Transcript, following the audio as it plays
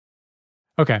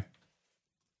Okay.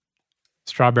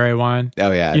 Strawberry Wine.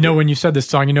 Oh, yeah. You know, when you said this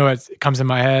song, you know what comes in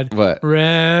my head? What?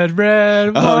 Red,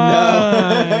 red wine. Oh,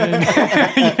 no.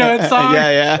 You know that song?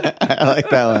 Yeah. I like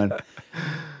that one.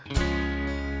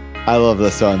 I love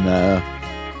this one, though.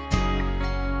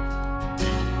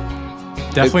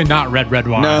 Definitely not red, red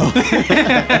wine. No.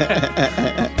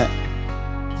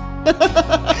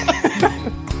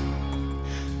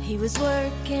 He was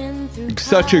working through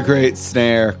Such a great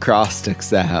snare, caustic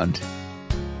sound.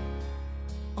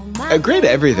 A great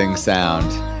everything sound.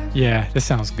 Yeah, this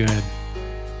sounds good.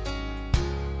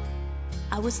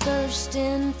 I was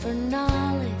thirsting for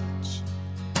knowledge.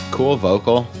 Cool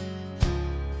vocal.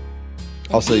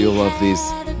 Also, you'll love these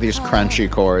crunchy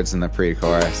chords in the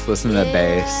pre-chorus. Listen to the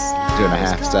bass doing a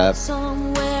half step.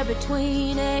 Somewhere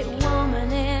between a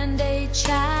woman and a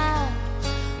child.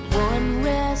 One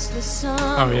restless summer.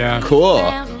 Oh, yeah. Cool.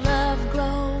 found love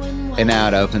growing wild. And now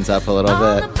it opens up a little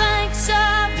On bit. the banks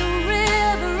of the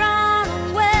river on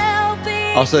a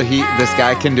well-beaten Also, this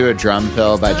guy can do a drum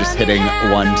fill by just hitting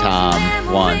one tom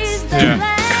once. Yeah.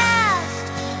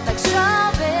 Like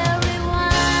strawberry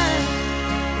wine.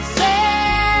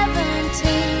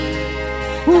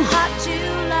 17, the hot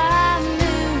July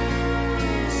noon.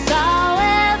 Saw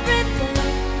everything.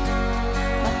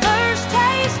 My first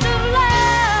taste of love.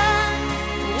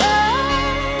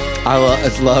 I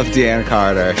love Deanna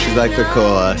Carter. She's like the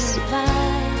coolest.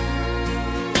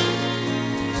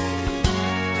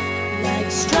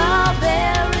 Like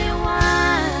strawberry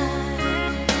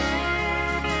wine.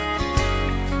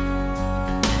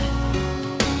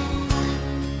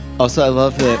 Also, I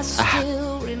love I that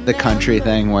still the country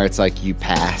remember thing where it's like you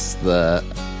pass the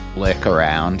lick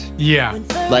around. Yeah. when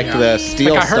Like the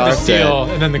steel Like I heard the starts steel it,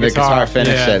 and then the guitar.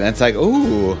 finished Yeah. it. And it's like,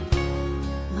 ooh.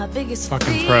 my biggest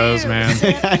Fucking pros, fear man. was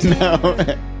I know.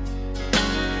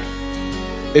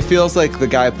 It feels like the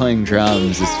guy playing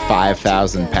drums is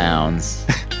 5,000 pounds.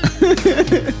 a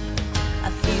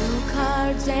few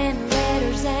cards and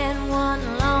letters and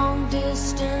one long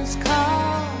distance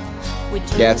call.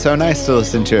 Yeah, it's so nice to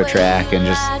listen to a track and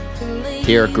just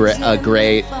hear a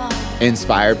great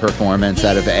inspired performance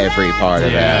out of every part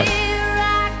of Yeah. it.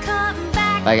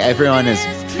 Like everyone is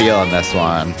feeling this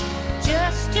one.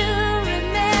 Just to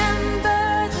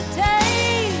remember the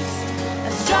taste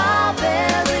of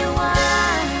strawberry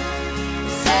wine.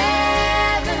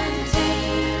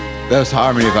 17. Those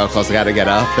harmony vocals got to get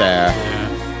up there.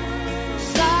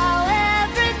 Saw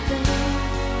everything.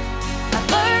 My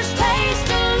first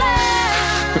taste of love.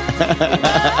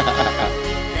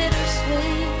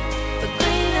 Bittersweet, but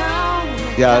green on.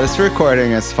 Yeah, this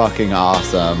recording is fucking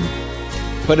awesome.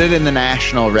 Put it in the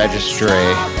National Registry.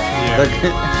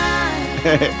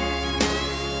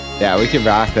 Yeah, we can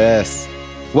rock this.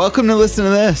 Welcome to Listen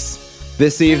to This.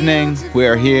 This evening, we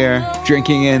are here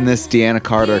drinking in this Deanna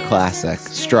Carter classic,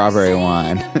 Strawberry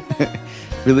Wine.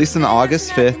 Released on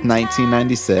August 5th,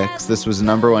 1996, this was a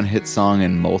 #1 hit song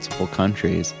in multiple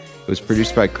countries. It was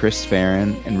produced by Chris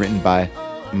Farron and written by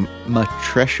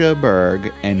Matricia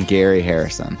Berg and Gary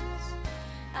Harrison.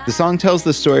 The song tells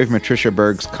the story of Matricia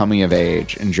Berg's coming of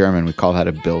age. In German, we call that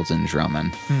a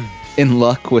Bildungsroman. In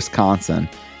Luck, Wisconsin,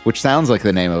 which sounds like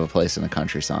the name of a place in a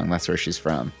country song. That's where she's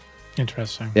from.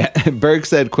 Interesting. Yeah. Berg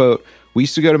said, quote, "We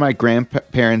used to go to my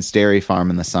grandparents' dairy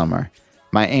farm in the summer.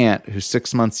 My aunt, who's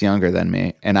 6 months younger than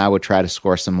me, and I would try to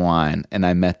score some wine, and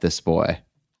I met this boy."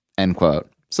 End quote.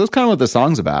 So that's kind of what the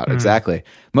song's about. Exactly.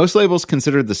 Most labels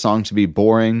considered the song to be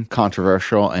boring,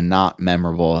 controversial, and not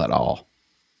memorable at all.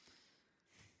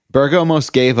 Berg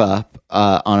almost gave up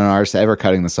on an artist ever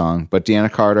cutting the song, but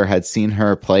Deanna Carter had seen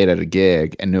her play it at a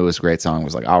gig and knew it was a great song.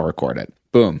 Was like, I'll record it.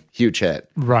 Boom, huge hit.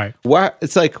 Right. Why?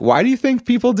 It's like, why do you think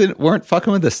people weren't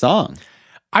fucking with the song?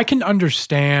 I can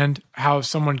understand how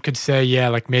someone could say, yeah,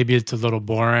 like maybe it's a little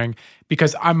boring,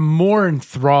 because I'm more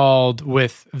enthralled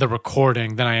with the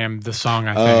recording than I am the song,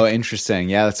 I think. Oh, interesting.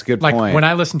 Yeah, that's a good Like point. when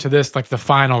I listen to this, like the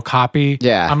final copy,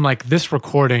 Yeah. I'm like, this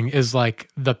recording is like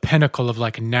the pinnacle of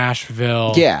like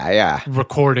Nashville yeah.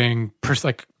 recording,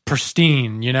 like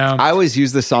pristine, you know? I always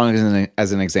use this song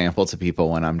as an example to people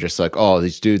when I'm just like, oh,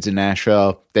 these dudes in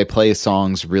Nashville, they play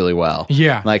songs really well.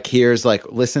 Yeah. Like here's like,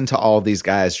 listen to all these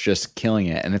guys just killing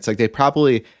it. And it's like they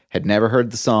probably had never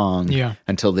heard the song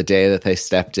until the day that they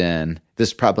stepped in. This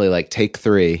is probably like take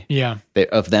 3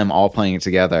 of them all playing it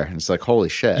together. And it's like, holy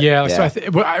shit. Yeah. So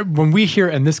when we hear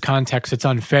it in this context, it's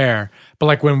unfair. But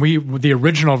like when the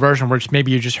original version, where it's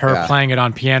maybe you just heard playing it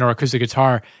on piano or acoustic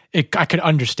guitar, I could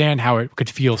understand how it could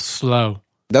feel slow.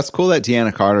 That's cool that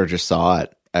Deanna Carter just saw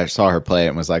it I saw her play it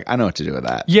and was like, I know what to do with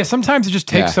that. Yeah, sometimes it just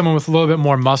takes Yeah. someone with a little bit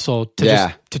more muscle to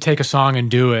Yeah. to take a song and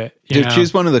do it. You Dude, know?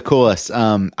 she's one of the coolest.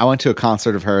 I went to a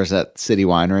concert of hers at City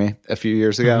Winery a few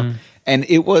years ago, Mm-hmm. and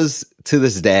it was to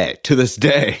this day,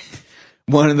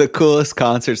 one of the coolest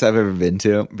concerts I've ever been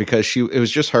to because it was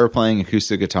just her playing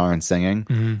acoustic guitar and singing,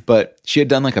 Mm-hmm. but she had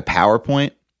done like a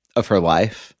PowerPoint of her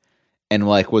life and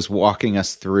like was walking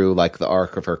us through like the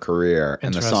arc of her career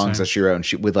and the songs Interesting. that she wrote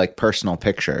and with like personal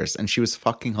pictures, and she was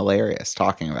fucking hilarious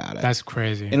talking about it. That's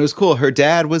crazy. And it was cool. Her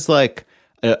dad was like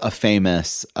a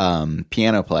famous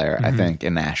piano player, Mm-hmm. I think,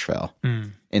 in Nashville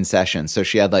Mm. in sessions. So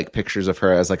she had like pictures of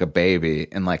her as like a baby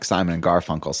in like Simon and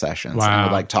Garfunkel sessions, and Wow.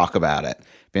 would like talk about it,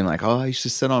 being like, "Oh, I used to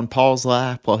sit on Paul's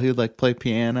lap while he would like play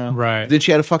piano." Right. Then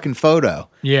she had a fucking photo.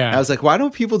 Yeah. I was like, "Why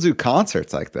don't people do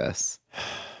concerts like this?"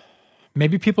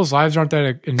 Maybe people's lives aren't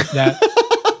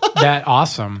that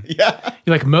awesome. Yeah.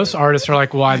 Like most artists are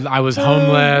like, well, I was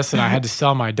homeless and I had to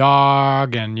sell my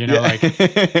dog, and you know, like,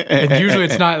 and usually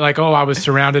it's not like, oh, I was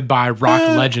surrounded by rock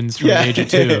legends from the age of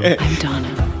 2. I'm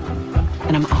Donna,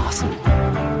 and I'm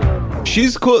awesome.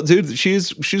 She's cool, dude.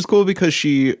 She's cool because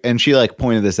she like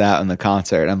pointed this out in the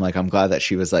concert. I'm like, I'm glad that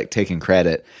she was like taking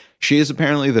credit. She is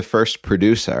apparently the first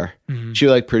producer. Mm-hmm. She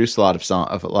like produced a lot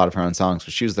of her own songs,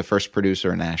 but she was the first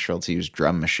producer in Nashville to use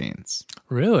drum machines.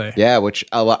 Really? Yeah, which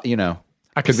a lot, you know,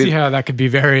 I could be see how that could be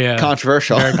very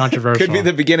controversial. Very controversial. Could be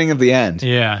the beginning of the end.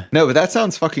 Yeah. No, but that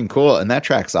sounds fucking cool, and that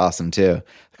track's awesome too.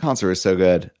 The concert was so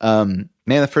good. Man,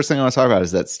 the first thing I want to talk about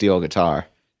is that steel guitar.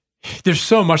 There's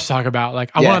so much to talk about.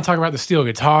 Like, I Yeah. want to talk about the steel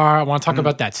guitar. I want to talk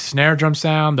about that snare drum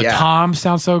sound. The Yeah. toms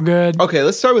sound so good. Okay,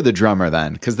 let's start with the drummer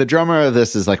then, because the drummer of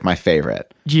this is like my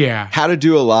favorite. Yeah. How to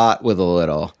do a lot with a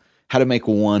little. How to make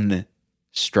one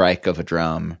strike of a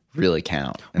drum really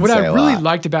count. And What say I a really lot.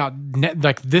 liked about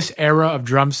like this era of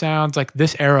drum sounds, like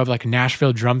this era of like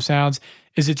Nashville drum sounds,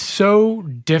 is it's so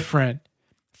different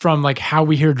from like how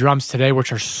we hear drums today,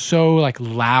 which are so like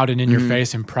loud and in Mm-hmm. your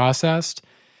face and processed.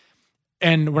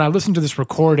 And when I listen to this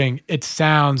recording, it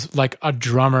sounds like a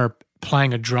drummer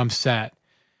playing a drum set,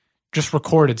 just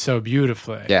recorded so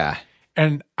beautifully. Yeah.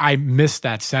 And I miss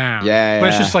that sound. Yeah, But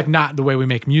it's yeah. just like not the way we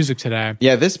make music today.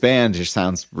 Yeah, this band just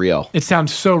sounds real. It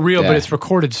sounds so real, Yeah. but it's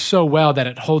recorded so well that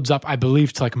it holds up, I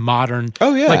believe, to like modern.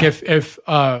 Oh, yeah. Like if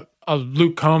a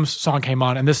Luke Combs song came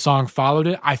on and this song followed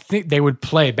it, I think they would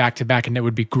play back to back and it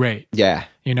would be great. Yeah.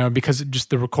 You know, because just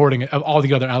the recording of all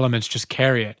the other elements just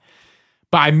carry it.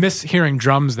 But I miss hearing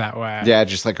drums that way. Yeah,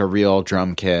 just like a real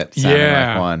drum kit sounding Yeah.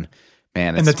 like one.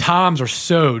 Man, And it's, the toms are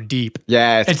so deep.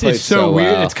 yeah, It's played so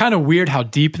weird. well. It's kind of weird how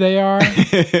deep they are,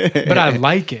 but I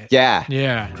like it. Yeah.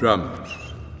 Yeah. Drums.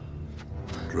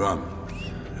 Drums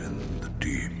in the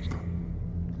deep.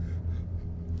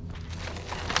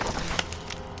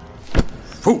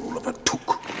 Fool of a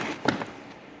took.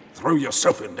 Throw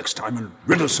yourself in next time and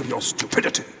rid us of your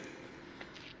stupidity.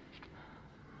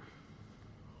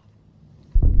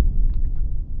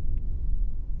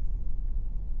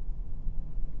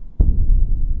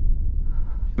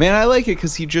 Man, I like it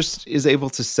because he just is able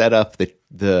to set up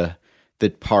the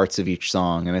parts of each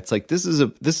song, and it's like this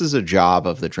is a job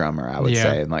of the drummer, I would Yeah.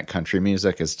 say, in like country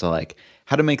music, is to like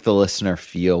how to make the listener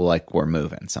feel like we're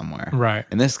moving somewhere. Right.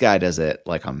 And this guy does it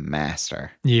like a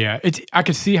master. Yeah, I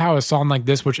could see how a song like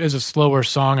this, which is a slower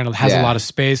song and it has Yeah. a lot of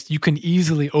space, you can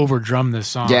easily overdrum this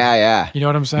song. Yeah, yeah. You know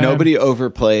what I'm saying? Nobody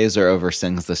overplays or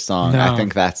oversins the song. No. I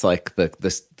think that's like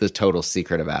the total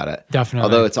secret about it. Definitely.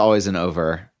 Although it's always an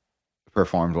over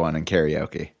performed one in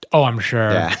karaoke. Oh, I'm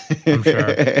sure. Yeah. I'm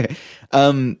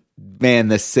sure. Man,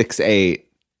 the 6/8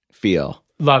 feel.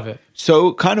 Love it.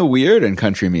 So kind of weird in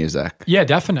country music. Yeah,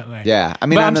 definitely. Yeah. I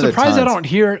mean, but I I'm know that surprised I tons- don't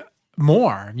hear it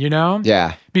more, you know?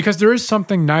 Yeah. Because there is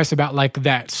something nice about like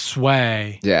that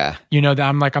sway. Yeah. You know, that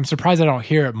I'm surprised I don't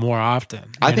hear it more often.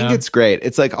 I you think know? it's great.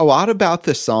 It's like a lot about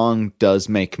the song does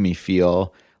make me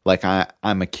feel like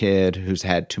I'm a kid who's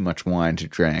had too much wine to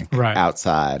drink Right.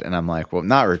 outside. And I'm like, well,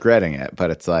 not regretting it, but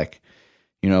it's like,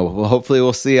 you know, well, hopefully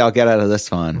we'll see. I'll get out of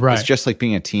this one. Right. It's just like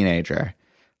being a teenager.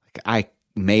 Like I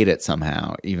made it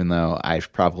somehow, even though I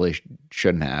probably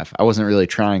shouldn't have. I wasn't really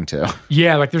trying to.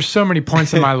 Yeah, like there's so many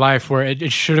points in my life where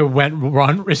it should have went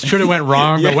wrong. It should have went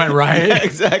wrong, but went right. Yeah,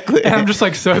 exactly. And I'm just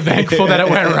like so thankful that it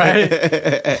went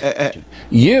right.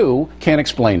 You can't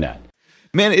explain that.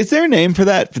 Man, is there a name for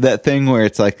that thing where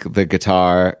it's like the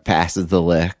guitar passes the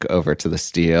lick over to the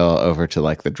steel, over to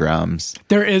like the drums?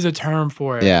 There is a term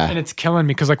for it. Yeah. And it's killing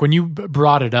me because like when you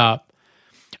brought it up,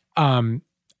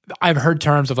 I've heard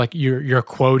terms of like you're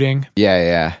quoting, Yeah,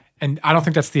 yeah. and I don't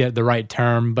think that's the right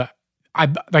term, but I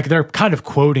like they're kind of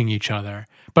quoting each other,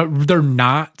 but they're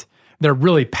not. they're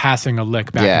really passing a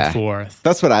lick back Yeah. and forth.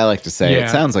 That's what I like to say. It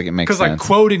sounds like it makes Because sense. like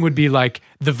quoting would be like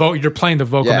you're playing the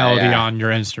vocal Yeah, melody yeah. on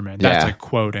your instrument. That's Yeah. like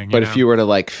quoting. But if you were to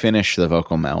like finish the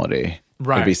vocal melody,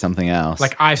 Right. it'd be something else.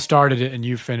 like I started it and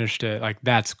you finished it, like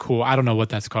that's cool. I don't know what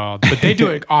that's called, but they do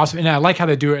it awesome. And I like how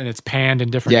they do it and it's panned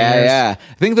in different yeah, areas. yeah.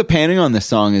 I think the panning on this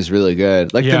song is really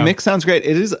good. Like the Yeah. mix sounds great.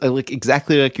 It is like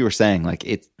exactly like you were saying. Like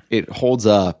it holds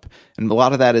up, and a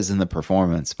lot of that is in the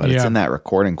performance, but it's Yeah. in that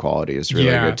recording quality is really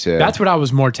good too. That's what I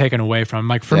was more taken away from.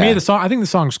 Like for me, Yeah. the song, I think the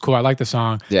song's cool. I like the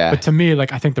song. Yeah. But to me,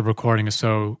 like I think the recording is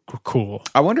so cool.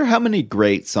 I wonder how many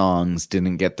great songs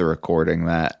didn't get the recording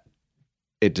that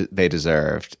they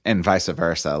deserved, and vice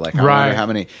versa. Like I Right. wonder how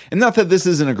many. And not that this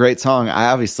isn't a great song. I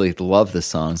obviously love this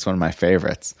song. It's one of my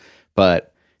favorites.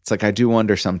 But it's like I do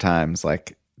wonder sometimes,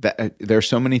 like that there's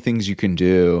so many things you can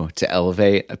do to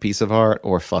elevate a piece of art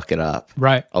or fuck it up.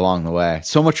 Right. Along the way,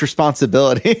 so much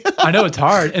responsibility. I know it's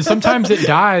hard. And sometimes it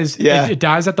dies. Yeah. It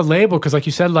dies at the label. Cause like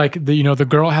you said, like the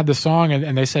girl had the song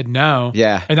and they said no.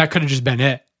 Yeah. And that could have just been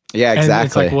it. Yeah, exactly. And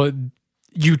it's like, well,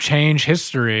 you change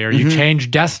history or you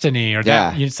change destiny or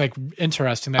that. Yeah. It's like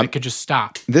interesting that it could just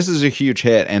stop. This is a huge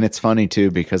hit, and it's funny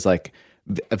too because like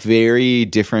very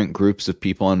different groups of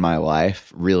people in my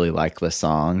life really like this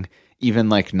song, even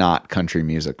like not country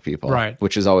music people, Right.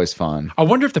 Which is always fun. I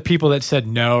wonder if the people that said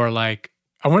no are like,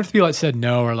 I literally said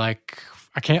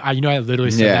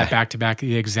Yeah. that back to back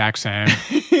the exact same.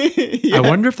 I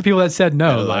wonder if the people that said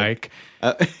no,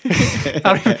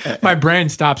 my brain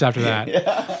stops after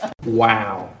that.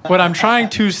 Wow. What I'm trying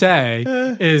to say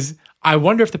is, I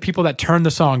wonder if the people that turned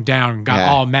the song down got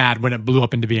Yeah. all mad when it blew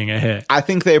up into being a hit. I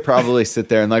think they probably sit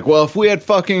there and like, well, if we had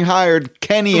fucking hired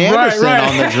Kenny Anderson right.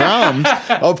 on the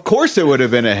drums, of course it would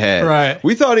have been a hit. Right.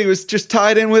 We thought he was just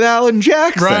tied in with Alan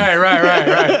Jackson.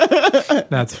 Right.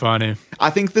 That's funny.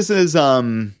 I think this is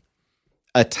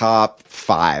a top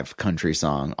 5 country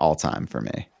song all time for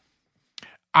me.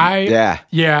 Yeah.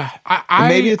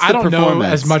 Maybe it's I the don't know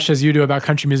performance. as much as you do about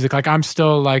country music. Like I'm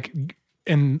still like,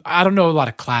 I don't know a lot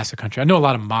of classic country. I know a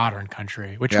lot of modern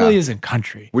country, which really isn't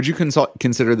country. Would you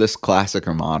consider this classic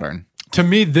or modern? To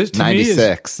me, this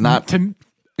 96,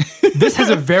 this has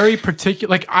a very particular.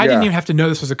 Like I didn't Yeah. even have to know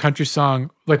this was a country song.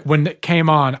 Like when it came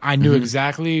on, I knew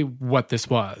exactly what this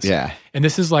was. Yeah. and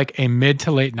this is like a mid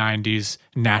to late '90s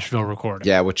Nashville recording.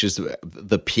 Yeah, which is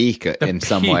the peak in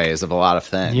some peak. ways of a lot of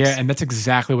things. Yeah, and that's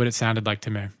exactly what it sounded like to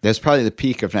me. There's probably the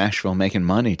peak of Nashville making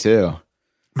money too.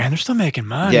 Man, they're still making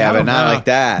money. Yeah, I but don't not know. like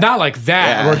that. Not like that.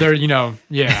 Yeah. Where they're,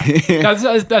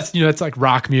 that's like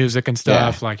rock music and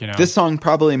stuff. Like This song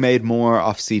probably made more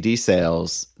off CD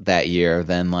sales that year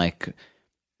than like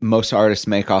most artists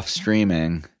make off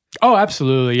streaming. Oh,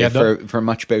 absolutely. Yeah. For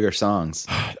much bigger songs.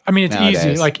 I mean, it's nowadays.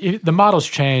 easy. Like the models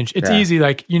change. It's Yeah. easy.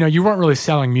 Like, you weren't really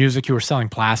selling music. You were selling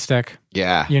plastic,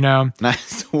 Yeah.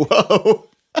 Nice. Whoa.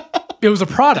 It was a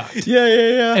product.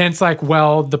 Yeah. And it's like,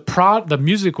 well, the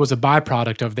music was a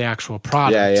byproduct of the actual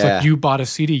product. Yeah, It's yeah. like you bought a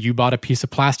CD, you bought a piece of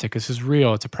plastic. This is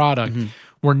real. It's a product. Mm-hmm.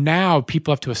 Where now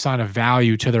people have to assign a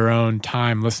value to their own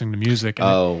time listening to music. And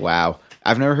Oh, wow.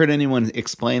 I've never heard anyone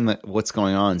explain what's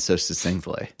going on so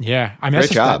succinctly. yeah, I mean, Great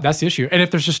job. that's the issue. And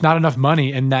if there's just not enough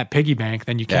money in that piggy bank,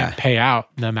 then you can't Yeah. pay out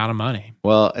the amount of money.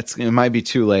 Well, it might be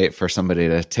too late for somebody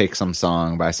to take some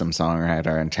song by some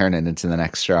songwriter and turn it into the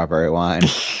next strawberry wine.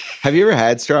 Have you ever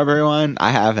had strawberry wine?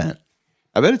 I haven't.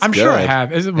 I bet it's I'm good. sure I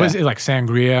have. Was it like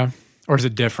sangria or is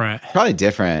it different? Probably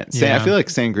different. I Yeah. feel like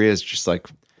sangria is just like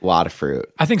a lot of fruit.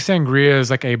 I think sangria is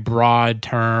like a broad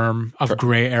term of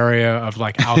gray area of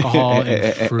like alcohol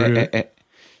and fruit.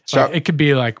 Like, it could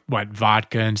be like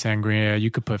vodka and sangria. You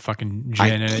could put fucking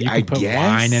gin in it. You I could put guess.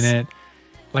 wine in it.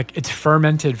 Like it's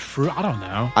fermented fruit. I don't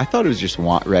know. I thought it was just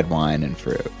red wine and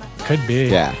fruit. Could be.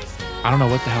 Yeah. I don't know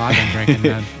what the hell I've been drinking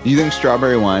then. You think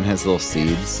strawberry wine has little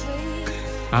seeds?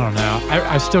 I don't know.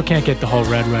 I still can't get the whole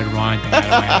red wine thing out of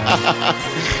my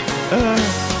head.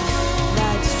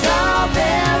 Like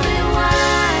strawberry